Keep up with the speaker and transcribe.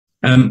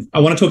I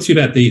want to talk to you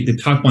about the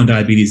type 1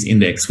 diabetes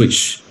index,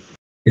 which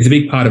is a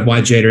big part of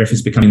why JDRF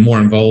is becoming more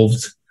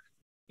involved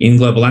in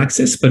global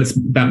access, but it's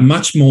about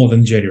much more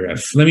than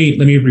JDRF. Let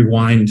me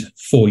rewind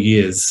 4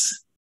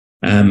 years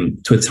to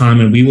a time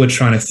when we were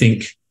trying to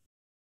think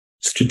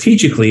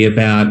strategically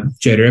about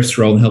JDRF's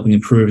role in helping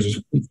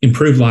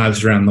improve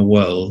lives around the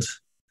world.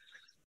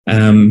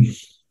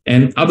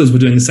 And others were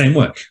doing the same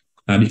work.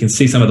 You can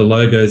see some of the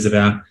logos of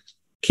our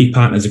key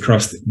partners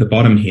across the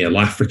bottom here: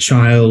 Life for a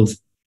Child,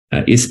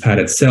 ISPAD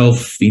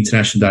itself, the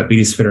International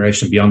Diabetes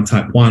Federation Beyond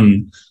Type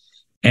 1.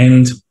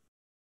 And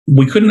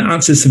we couldn't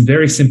answer some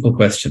very simple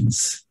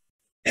questions.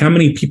 How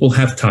many people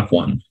have type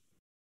 1?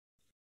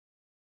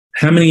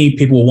 How many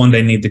people will one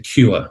day need the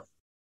cure?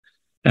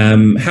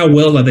 How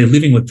well are they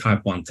living with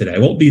type 1 today?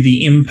 What will be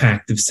the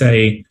impact of,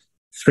 say,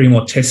 3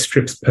 more test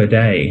strips per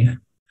day?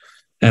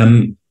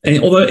 And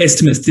although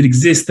estimates did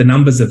exist, the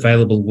numbers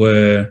available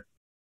were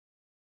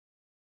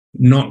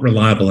not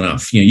reliable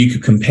enough. You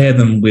could compare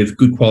them with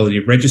good quality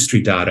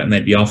registry data and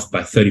they'd be off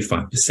by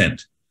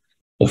 35%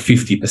 or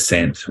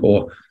 50%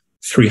 or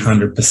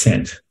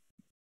 300%.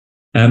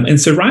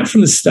 And so right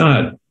from the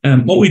start,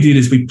 what we did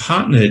is we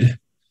partnered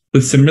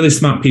with some really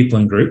smart people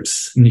and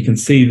groups, and you can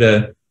see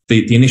the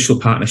initial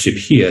partnership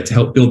here to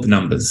help build the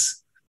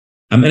numbers.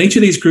 And each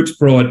of these groups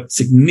brought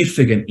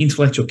significant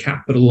intellectual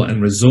capital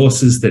and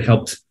resources that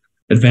helped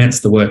advance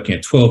the work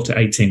 12 to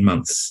 18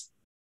 months.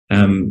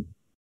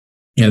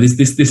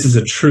 This is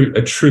a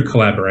true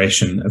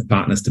collaboration of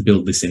partners to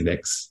build this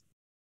index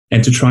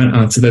and to try and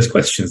answer those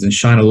questions and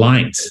shine a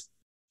light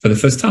for the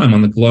first time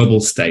on the global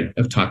state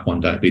of type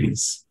 1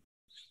 diabetes.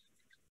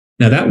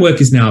 Now, that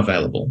work is now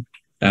available.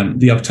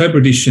 The October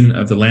edition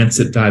of the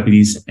Lancet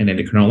Diabetes and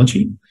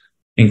Endocrinology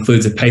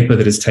includes a paper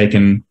that has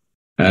taken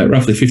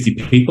roughly 50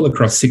 people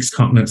across 6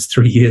 continents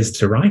 3 years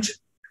to write.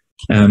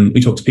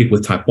 We talked to people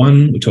with type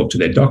 1, we talked to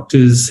their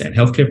doctors and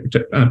healthcare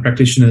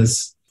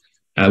practitioners.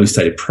 We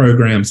studied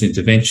programs and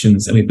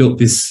interventions, and we built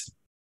this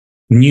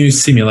new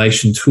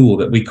simulation tool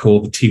that we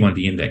call the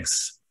T1D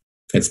Index.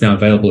 It's now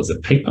available as a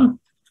paper.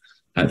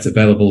 It's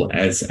available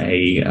as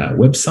a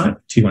website,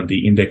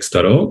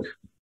 t1dindex.org.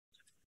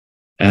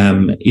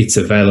 It's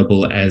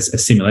available as a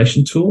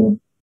simulation tool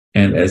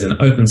and as an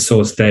open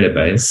source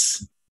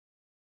database.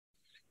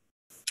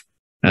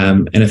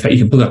 And in fact, you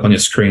can pull it up on your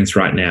screens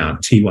right now,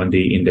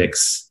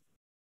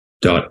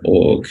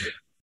 t1dindex.org.